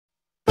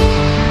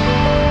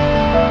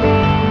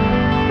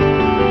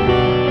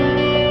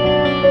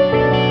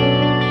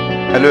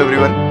Hello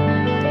everyone.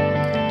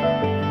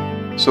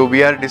 So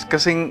we are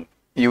discussing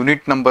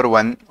unit number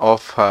 1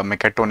 of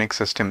mechatronic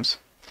systems.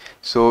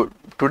 So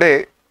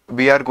today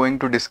we are going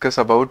to discuss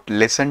about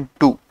lesson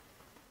 2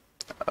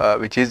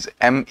 which is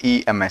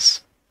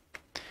MEMS.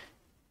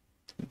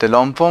 The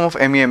long form of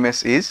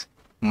MEMS is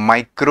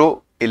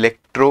micro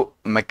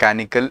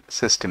electromechanical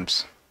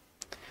systems.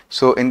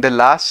 So in the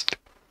last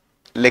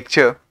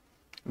lecture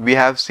we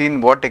have seen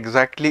what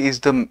exactly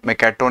is the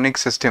mechatronic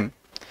system.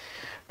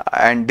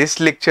 And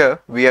this lecture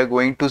we are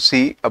going to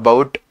see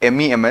about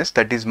MEMS,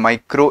 that is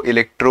micro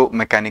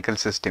electromechanical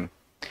system.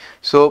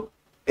 So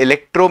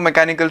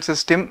electromechanical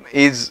system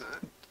is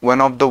one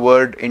of the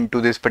word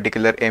into this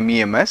particular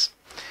MEMS,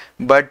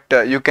 but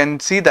you can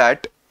see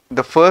that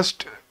the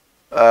first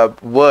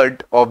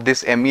word of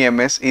this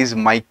MEMS is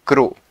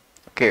micro.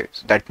 Okay,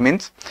 so that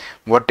means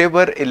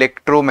whatever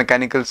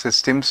electromechanical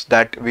systems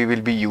that we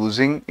will be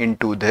using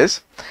into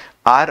this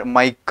are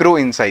micro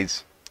in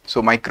size.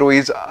 So micro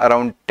is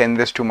around 10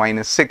 raised to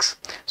minus 6.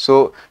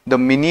 So the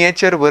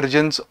miniature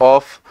versions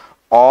of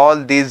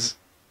all these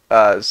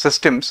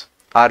systems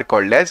are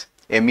called as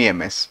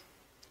MEMS.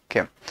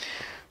 Okay.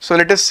 So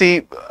let us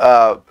see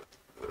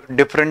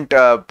different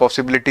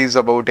possibilities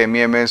about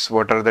MEMS.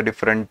 What are the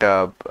different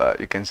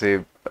you can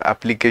say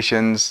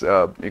applications,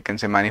 you can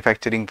say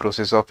manufacturing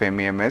process of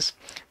MEMS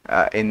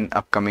in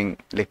upcoming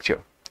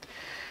lecture.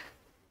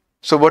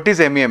 So what is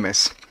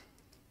MEMS?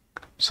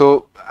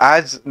 So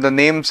as the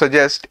name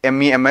suggests,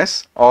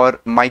 MEMS or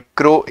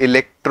micro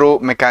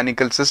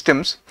electromechanical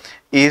systems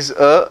is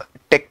a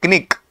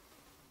technique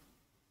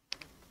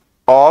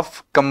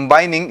of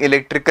combining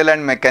electrical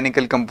and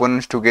mechanical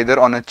components together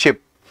on a chip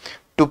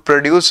to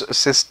produce a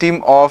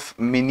system of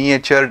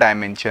miniature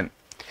dimension.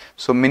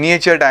 So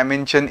miniature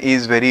dimension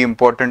is very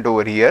important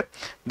over here,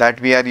 that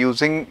we are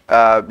using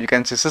you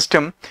can say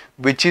system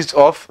which is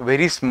of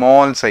very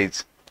small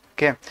size.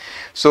 Okay,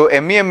 so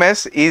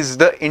MEMS is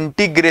the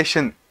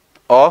integration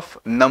of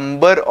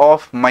number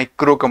of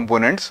micro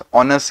components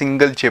on a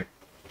single chip,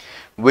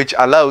 which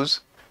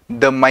allows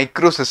the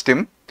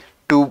microsystem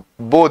to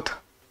both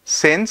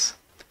sense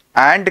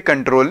and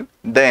control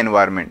the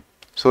environment.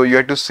 So you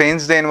have to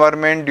sense the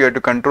environment, you have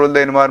to control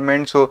the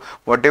environment. So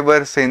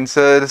whatever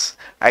sensors,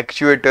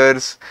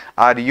 actuators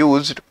are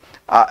used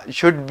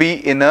should be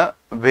in a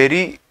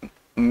very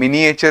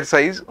miniature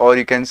size, or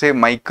you can say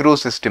micro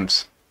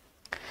systems.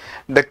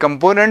 The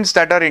components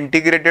that are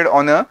integrated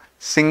on a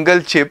single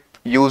chip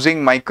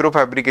using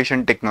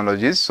microfabrication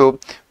technologies. So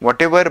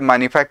whatever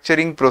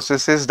manufacturing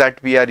processes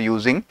that we are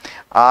using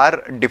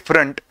are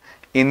different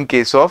in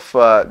case of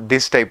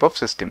this type of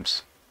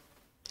systems.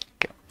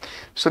 Okay.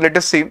 So let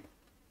us see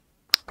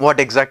what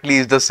exactly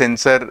is the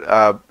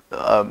sensor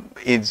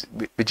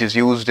which is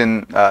used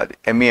in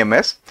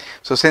MEMS.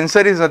 So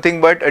sensor is nothing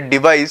but a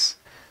device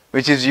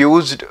which is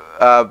used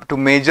to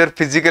measure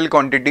physical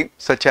quantity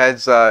such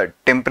as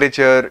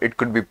temperature, it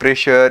could be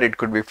pressure, it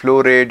could be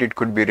flow rate, it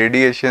could be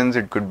radiations,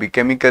 it could be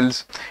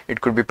chemicals,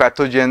 it could be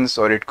pathogens,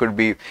 or it could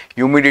be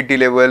humidity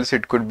levels,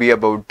 it could be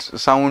about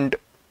sound,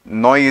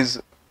 noise,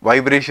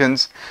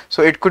 vibrations.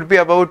 So it could be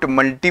about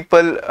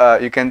multiple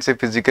you can say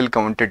physical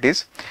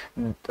quantities.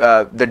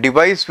 The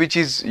device which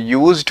is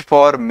used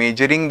for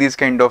measuring these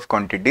kind of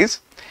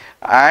quantities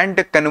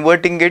and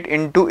converting it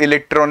into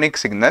electronic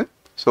signal.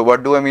 So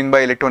what do I mean by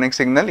electronic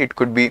signal? It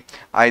could be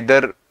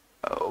either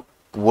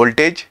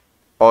voltage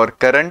or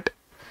current,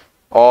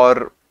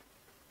 or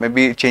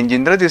maybe change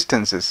in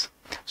resistances.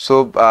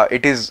 So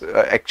it is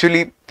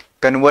actually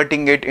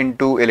converting it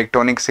into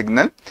electronic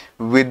signal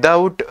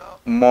without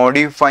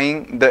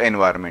modifying the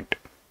environment.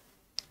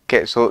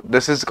 Okay, so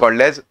this is called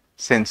as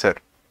sensor.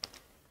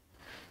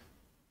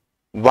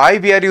 Why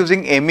we are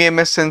using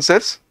MEMS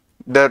sensors?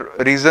 The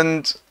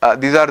reasons,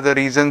 these are the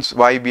reasons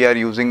why we are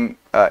using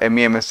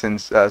MEMS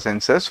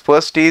sensors.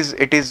 First is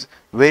it is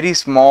very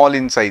small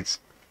in size.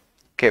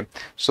 Okay,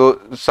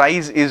 so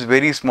size is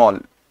very small.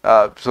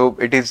 So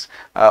it is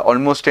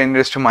almost 10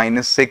 raised to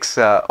minus 6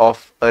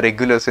 of a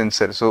regular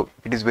sensor. So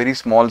it is very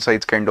small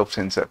size kind of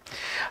sensor.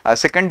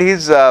 Second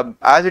is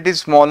as it is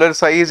smaller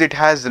size, it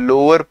has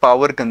lower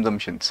power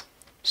consumptions.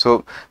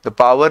 So the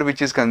power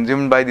which is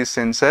consumed by this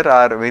sensor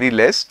are very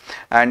less,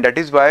 and that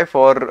is why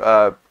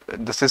for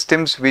the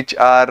systems which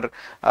are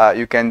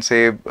you can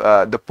say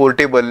the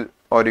portable,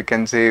 or you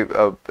can say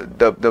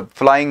the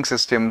flying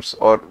systems,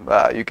 or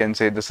you can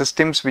say the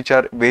systems which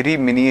are very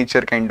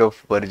miniature kind of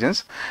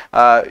versions,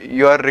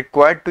 you are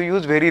required to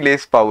use very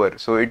less power.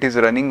 So it is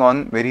running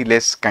on very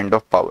less kind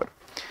of power.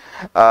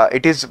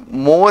 It is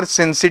more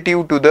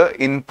sensitive to the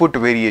input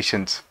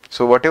variations.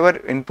 So whatever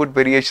input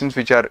variations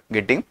which are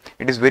getting,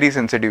 it is very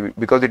sensitive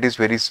because it is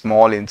very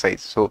small in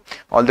size. So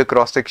all the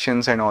cross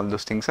sections and all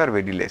those things are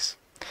very less.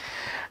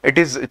 It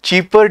is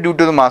cheaper due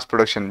to the mass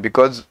production,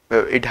 because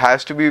it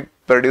has to be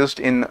produced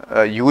in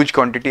a huge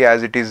quantity,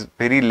 as it is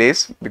very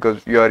less,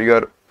 because you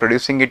are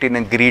producing it in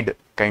a grid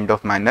kind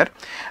of manner,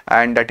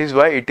 and that is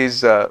why it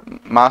is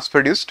mass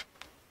produced.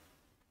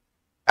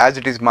 As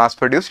it is mass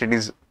produced, it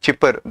is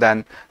cheaper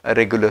than a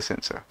regular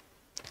sensor.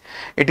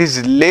 It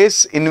is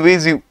less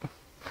invasive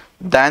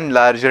than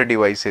larger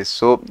devices.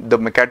 So the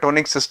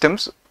mechatronic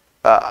systems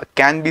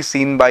can be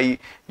seen by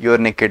your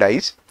naked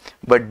eyes,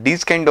 but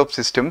these kind of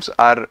systems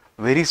are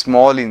very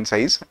small in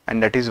size,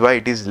 and that is why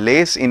it is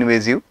less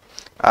invasive.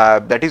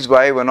 That is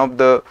why one of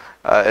the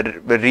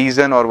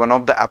reason or one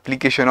of the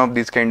application of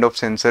these kind of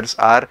sensors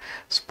are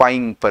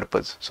spying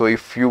purpose. So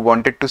if you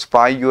wanted to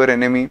spy your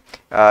enemy,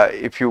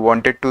 if you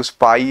wanted to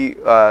spy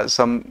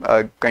some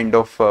kind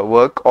of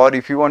work, or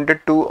if you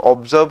wanted to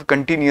observe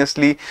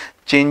continuously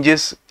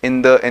changes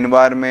in the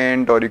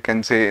environment, or you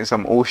can say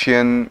some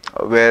ocean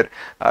where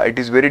it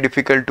is very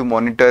difficult to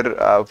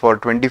monitor for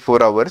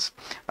 24 hours,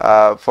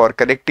 for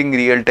collecting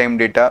real-time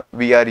data,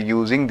 we are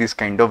using this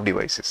kind of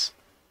devices.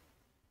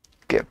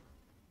 Okay.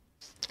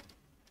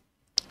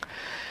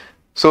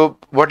 So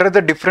what are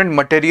the different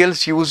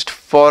materials used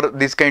for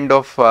this kind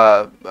of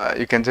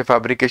you can say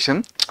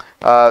fabrication?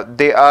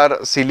 They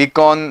are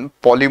silicon,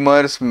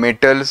 polymers,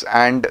 metals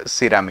and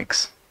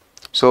ceramics.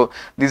 So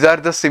these are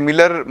the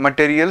similar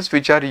materials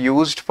which are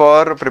used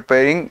for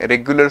preparing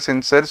regular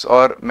sensors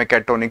or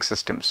mechatronic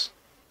systems.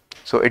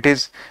 So it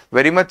is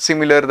very much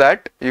similar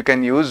that you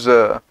can use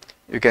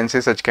you can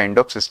say such kind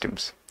of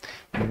systems,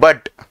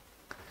 but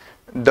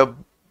the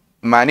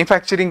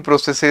manufacturing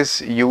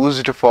processes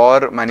used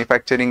for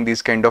manufacturing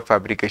these kind of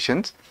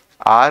fabrications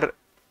are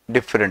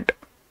different.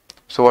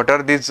 So what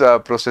are these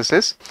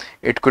processes?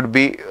 It could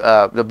be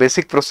the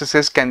basic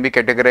processes can be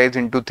categorized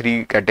into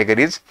three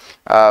categories.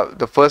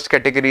 The first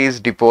category is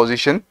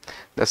deposition,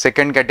 the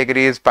second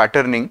category is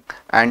patterning,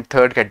 and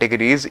third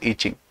category is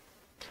etching.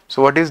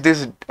 So what is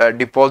this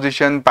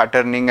deposition,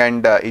 patterning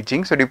and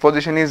etching? So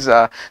deposition is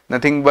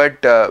nothing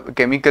but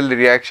chemical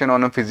reaction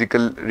on a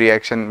physical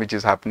reaction which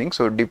is happening.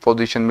 So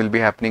deposition will be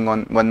happening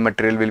on one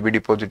material, will be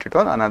deposited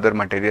on another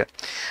material.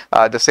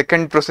 The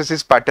second process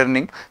is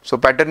patterning. So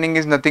patterning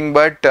is nothing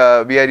but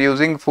we are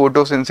using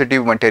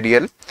photosensitive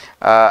material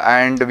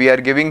and we are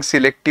giving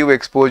selective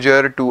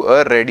exposure to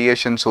a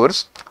radiation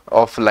source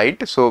of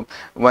light. So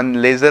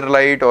one laser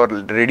light or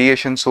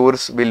radiation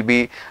source will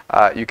be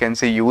you can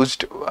say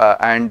used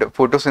and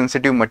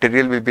photosensitive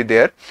material will be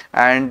there,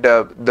 and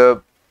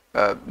the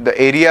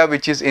area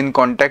which is in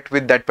contact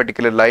with that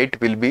particular light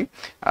will be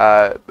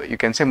you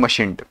can say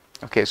machined.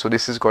 Okay, so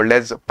this is called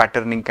as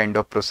patterning kind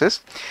of process.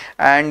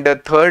 And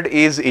third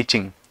is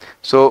etching.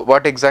 So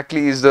what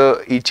exactly is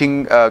the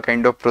etching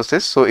kind of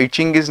process? So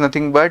etching is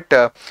nothing but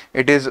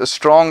it is a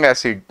strong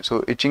acid.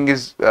 So etching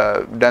is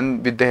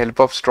done with the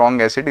help of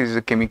strong acid. It is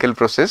a chemical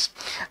process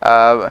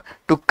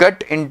to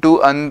cut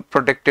into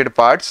unprotected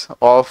parts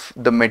of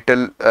the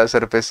metal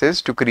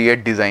surfaces to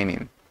create design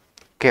in.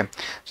 Okay,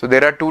 so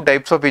there are two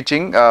types of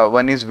etching.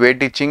 One is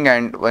wet etching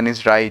and one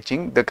is dry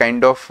etching. The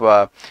kind of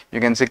you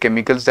can say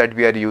chemicals that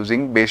we are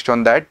using, based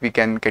on that we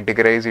can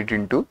categorize it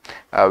into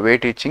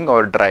wet etching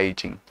or dry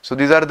etching. So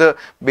these are the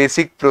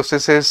basic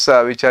processes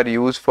which are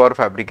used for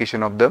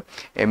fabrication of the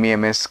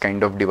MEMS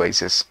kind of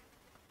devices.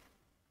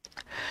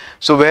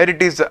 So where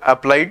it is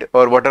applied,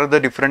 or what are the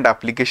different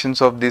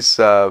applications of this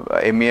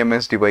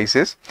MEMS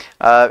devices?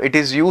 It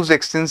is used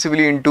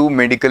extensively into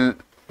medical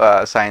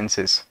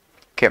sciences.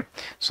 Okay,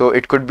 so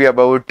it could be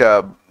about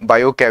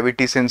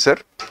biocavity sensor.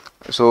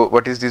 So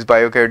what is this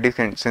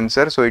biocavity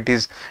sensor? So it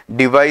is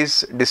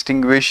device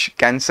distinguish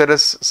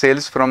cancerous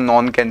cells from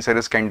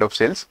non-cancerous kind of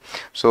cells.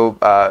 So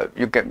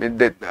you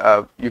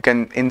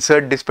can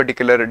insert this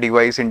particular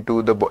device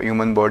into the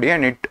human body,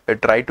 and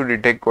it try to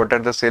detect what are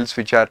the cells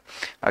which are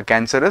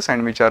cancerous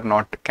and which are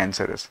not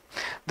cancerous.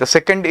 The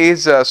second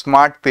is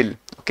smart pill.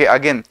 Okay,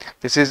 again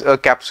this is a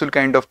capsule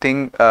kind of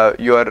thing.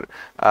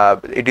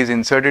 It is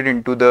inserted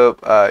into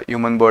the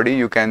human body.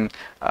 You can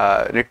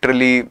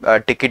literally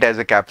take it as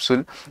a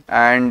capsule,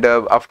 and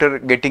after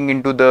getting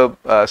into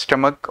the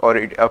stomach,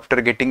 or after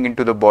getting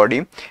into the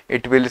body,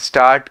 it will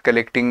start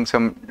collecting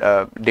some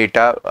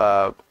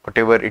data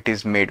whatever it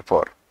is made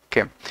for.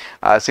 Okay,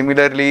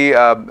 similarly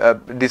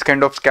this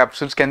kind of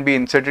capsules can be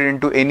inserted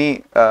into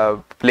any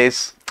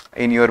place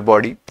in your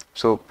body.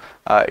 So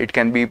it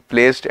can be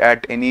placed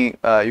at any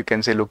you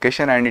can say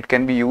location, and it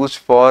can be used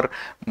for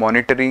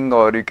monitoring,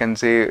 or you can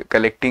say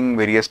collecting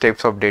various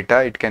types of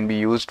data. It can be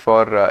used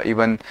for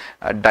even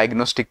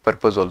diagnostic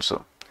purpose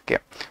also. Okay,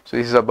 so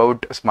this is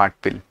about smart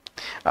pill.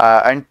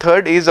 And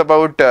third is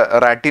about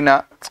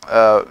retina.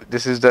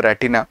 This is the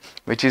retina,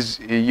 which is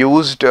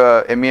used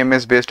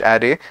MEMS based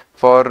array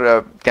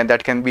for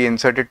that can be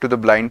inserted to the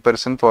blind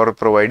person for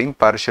providing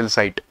partial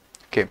sight.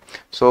 Okay,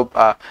 so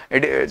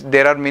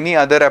there are many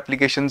other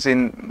applications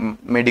in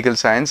medical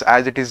science,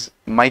 as it is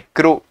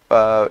micro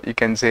you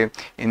can say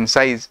in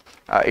size.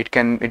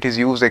 It is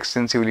used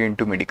extensively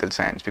into medical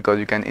science, because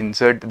you can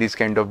insert these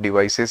kind of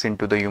devices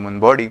into the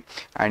human body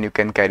and you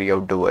can carry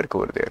out the work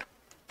over there.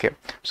 Okay,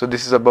 so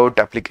this is about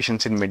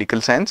applications in medical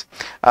science.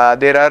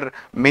 There are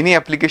many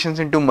applications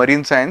into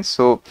marine science.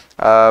 So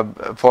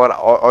for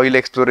oil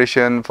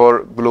exploration,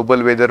 for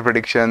global weather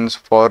predictions,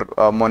 for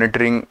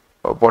monitoring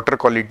water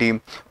quality,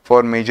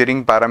 for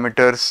measuring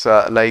parameters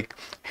like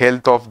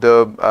health of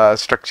the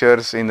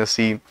structures in the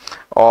sea,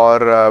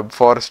 or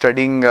for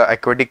studying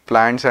aquatic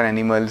plants and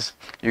animals,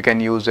 you can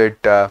use it,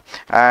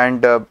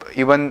 and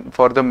even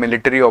for the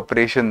military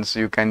operations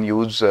you can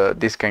use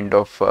this kind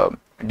of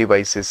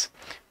devices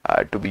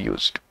to be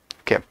used.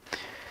 Okay.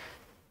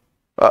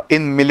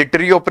 In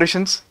military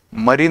operations,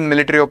 marine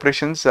military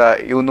operations,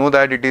 you know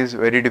that it is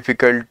very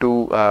difficult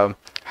to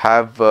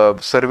have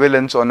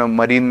surveillance on a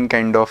marine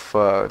kind of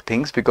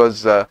things,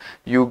 because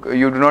you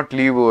do not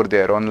live over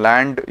there. On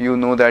land, you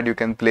know that you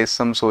can place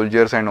some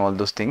soldiers and all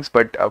those things,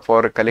 but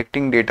for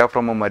collecting data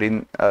from a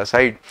marine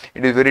side,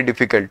 it is very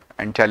difficult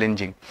and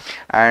challenging.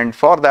 And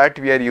for that,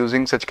 we are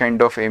using such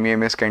kind of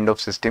MEMS kind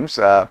of systems.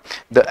 The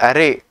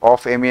array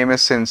of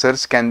MEMS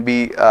sensors can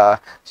be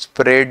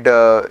spread,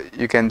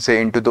 you can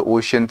say, into the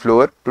ocean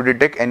floor to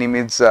detect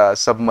enemies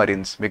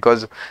submarines,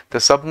 because the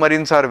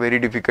submarines are very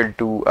difficult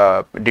to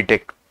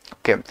detect.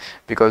 Okay,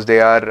 because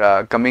they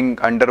are coming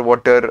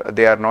underwater,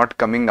 they are not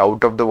coming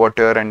out of the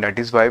water, and that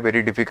is why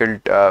very difficult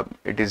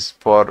it is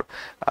for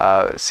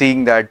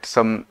seeing that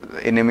some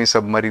enemy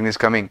submarine is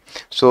coming.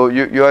 So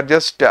you are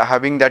just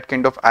having that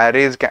kind of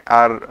arrays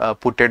are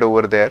put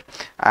over there,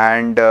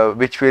 and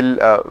which will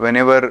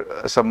whenever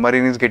a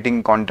submarine is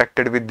getting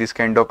contacted with this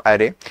kind of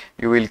array,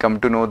 you will come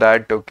to know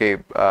that okay,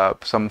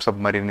 some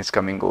submarine is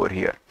coming over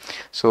here.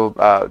 So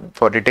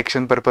for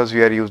detection purpose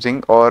we are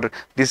using, or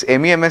these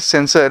MEMS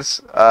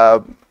sensors,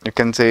 you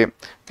can say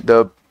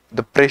the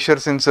pressure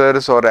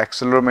sensors or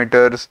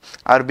accelerometers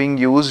are being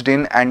used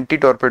in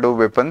anti-torpedo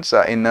weapons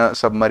in a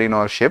submarine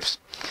or ships.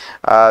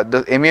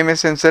 The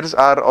MEMS sensors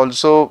are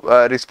also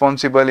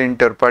responsible in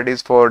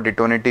torpedoes for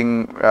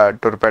detonating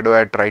torpedo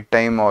at right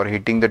time, or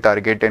hitting the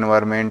target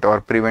environment,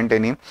 or prevent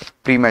any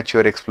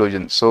premature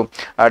explosions. So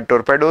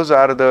torpedoes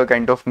are the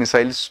kind of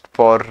missiles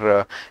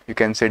for you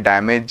can say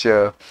damage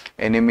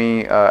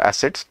enemy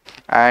assets,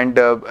 and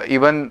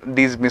even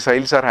these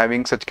missiles are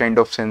having such kind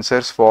of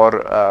sensors for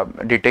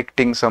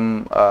detecting some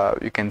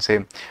you can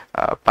say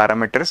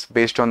parameters.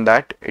 Based on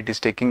that, it is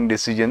taking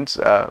decisions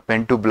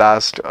when to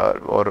blast,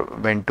 or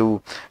when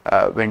to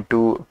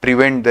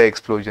prevent the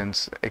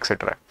explosions,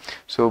 etc.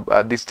 So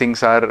these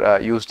things are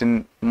used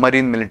in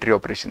marine military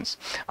operations.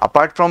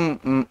 Apart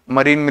from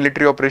marine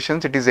military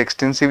operations, it is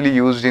extensively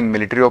used in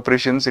military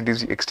operations. It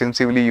is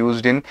extensively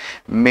used in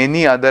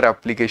many other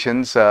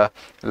applications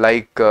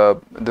like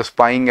the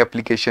spying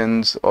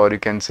applications, or you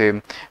can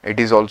say it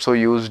is also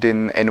used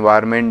in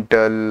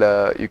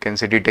environmental you can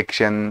say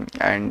detection,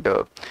 and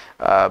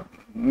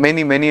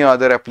many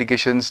other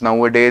applications.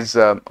 Nowadays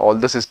all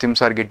the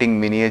systems are getting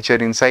miniature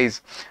in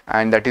size,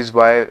 and that is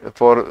why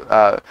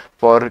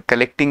for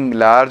collecting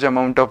large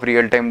amount of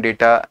real-time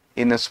data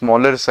in a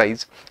smaller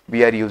size,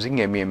 we are using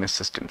MEMS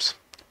systems.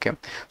 Okay,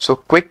 so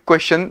quick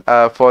question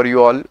for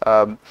you all,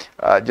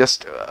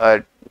 just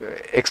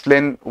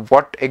explain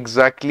what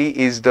exactly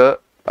is the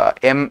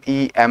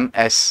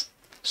MEMS.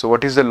 So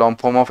what is the long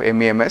form of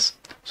MEMS?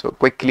 So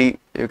quickly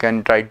you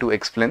can try to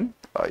explain,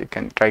 you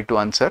can try to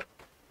answer.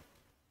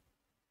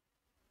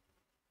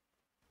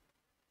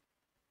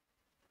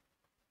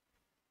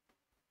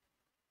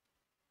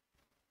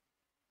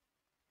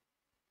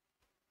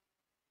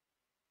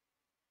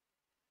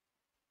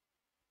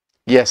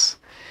 Yes,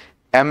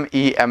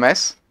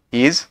 MEMS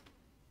is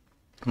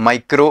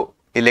micro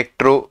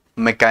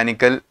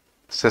electromechanical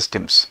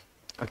systems.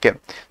 Okay,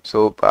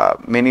 so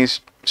many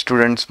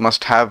students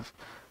must have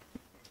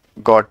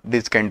got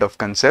this kind of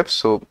concepts.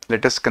 So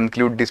let us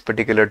conclude this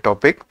particular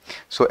topic.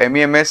 So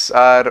MEMS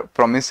are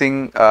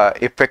promising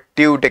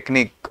effective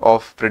technique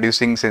of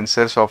producing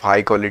sensors of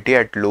high quality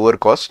at lower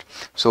cost.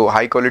 So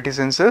high quality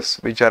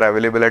sensors which are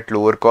available at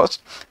lower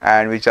cost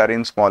and which are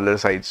in smaller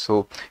size.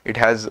 So it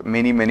has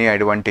many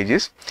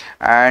advantages,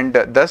 and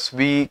thus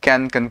we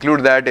can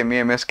conclude that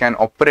MEMS can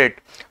operate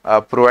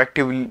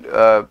proactive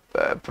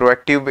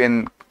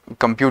in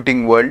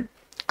computing world,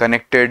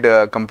 connected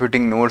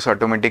computing nodes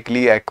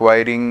automatically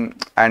acquiring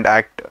and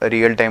act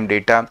real-time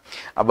data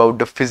about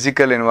the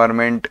physical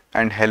environment,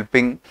 and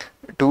helping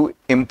to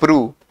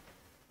improve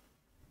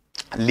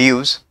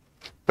lives,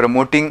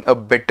 promoting a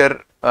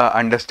better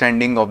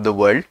understanding of the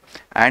world,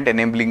 and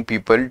enabling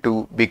people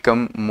to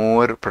become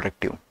more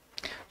productive.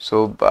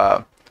 So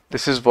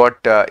this is what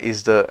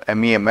is the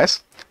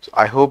MEMS. So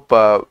I hope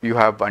you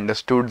have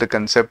understood the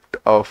concept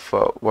of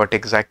what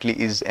exactly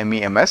is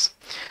MEMS.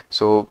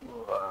 So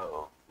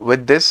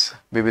with this,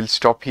 we will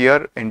stop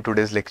here in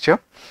today's lecture.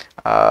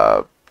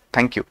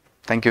 Thank you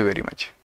very much.